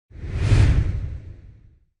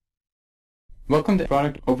Welcome to the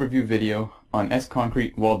product overview video on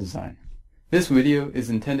S-Concrete wall design. This video is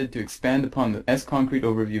intended to expand upon the S-Concrete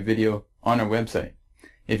overview video on our website.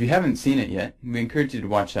 If you haven't seen it yet, we encourage you to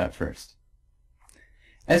watch that first.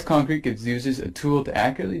 S-Concrete gives users a tool to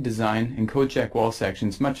accurately design and code check wall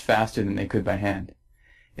sections much faster than they could by hand.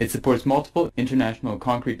 It supports multiple international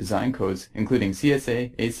concrete design codes, including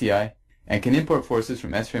CSA, ACI, and can import forces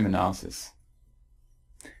from S-frame analysis.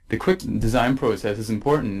 The quick design process is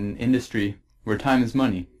important in an industry where time is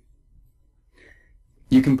money.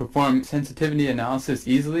 You can perform sensitivity analysis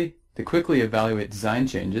easily to quickly evaluate design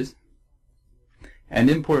changes and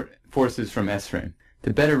import forces from S-frame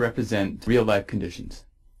to better represent real-life conditions.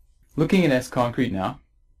 Looking at S-Concrete now,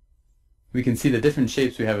 we can see the different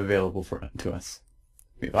shapes we have available to us.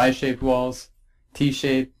 We have I-shaped walls,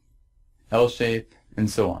 T-shape, L-shape,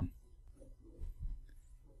 and so on.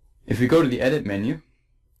 If we go to the Edit menu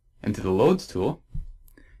and to the Loads tool,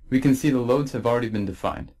 we can see the loads have already been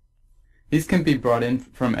defined. These can be brought in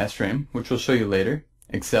from S-frame, which we'll show you later,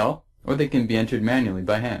 Excel, or they can be entered manually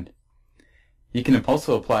by hand. You can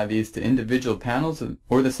also apply these to individual panels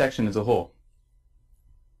or the section as a whole.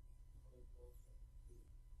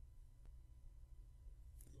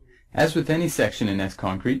 As with any section in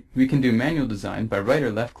S-Concrete, we can do manual design by right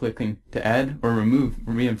or left clicking to add or remove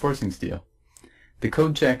reinforcing steel. The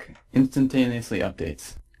code check instantaneously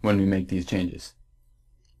updates when we make these changes.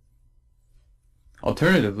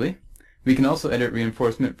 Alternatively, we can also edit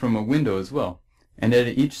reinforcement from a window as well, and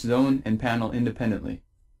edit each zone and panel independently.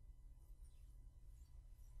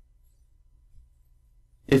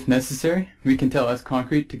 If necessary, we can tell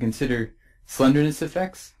S-Concrete to consider slenderness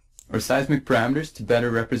effects or seismic parameters to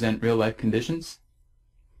better represent real-life conditions.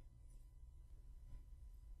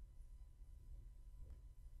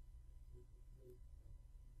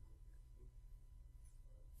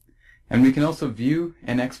 And we can also view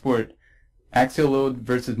and export axial load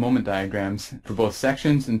versus moment diagrams for both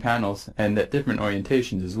sections and panels and at different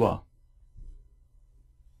orientations as well.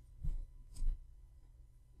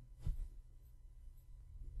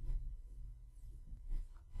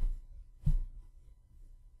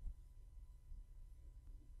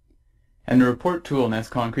 And the Report tool in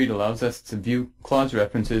S-Concrete allows us to view clause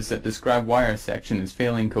references that describe why our section is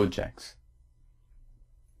failing code checks.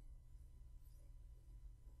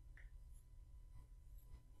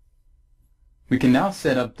 We can now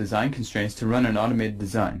set up design constraints to run an automated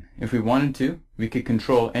design. If we wanted to, we could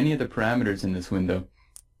control any of the parameters in this window.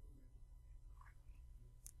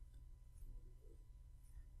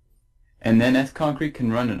 And then S-Concrete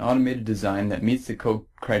can run an automated design that meets the code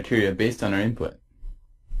criteria based on our input.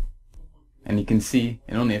 And you can see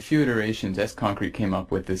in only a few iterations S-Concrete came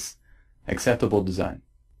up with this acceptable design.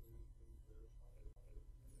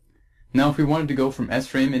 Now if we wanted to go from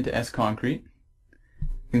S-frame into S-Concrete,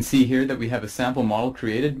 you can see here that we have a sample model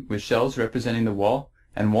created with shells representing the wall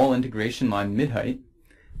and wall integration line mid-height,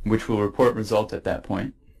 which will report results at that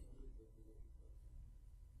point.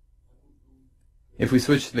 If we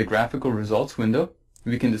switch to the graphical results window,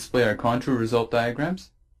 we can display our contour result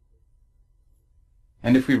diagrams.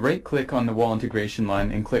 And if we right-click on the wall integration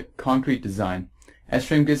line and click Concrete Design,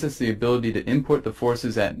 S-frame gives us the ability to import the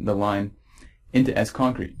forces at the line into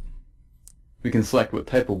S-Concrete. We can select what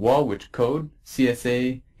type of wall, which code,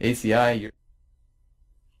 CSA, ACI,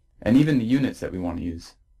 and even the units that we want to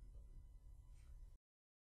use.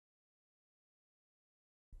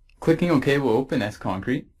 Clicking OK will open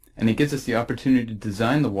S-Concrete, and it gives us the opportunity to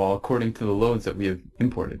design the wall according to the loads that we have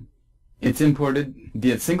imported. It's imported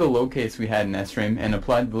the single load case we had in S-frame and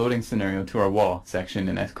applied the loading scenario to our wall section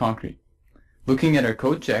in S-Concrete. Looking at our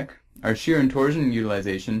code check, our shear and torsion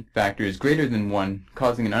utilization factor is greater than 1,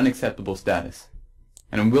 causing an unacceptable status,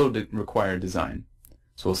 and will require design.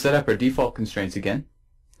 So we'll set up our default constraints again.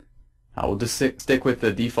 We'll just stick with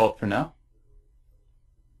the default for now.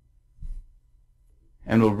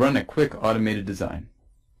 And we'll run a quick automated design.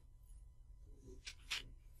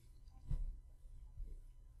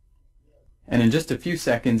 And in just a few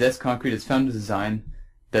seconds, S-Concrete has found a design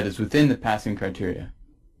that is within the passing criteria.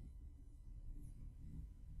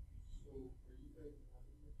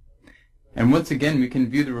 And once again, we can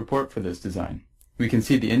view the report for this design. We can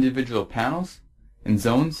see the individual panels and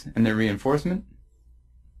zones and their reinforcement.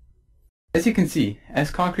 As you can see,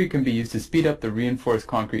 S-Concrete can be used to speed up the reinforced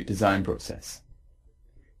concrete design process.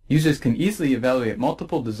 Users can easily evaluate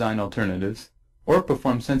multiple design alternatives or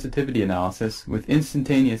perform sensitivity analysis with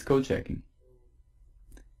instantaneous code checking.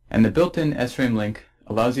 And the built-in S-frame link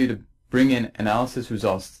allows you to bring in analysis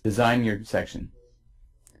results to design your section.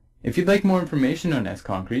 If you'd like more information on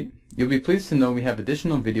S-Concrete, You'll be pleased to know we have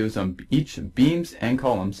additional videos on each beams and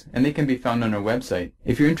columns, and they can be found on our website.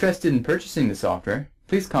 If you're interested in purchasing the software,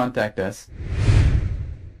 please contact us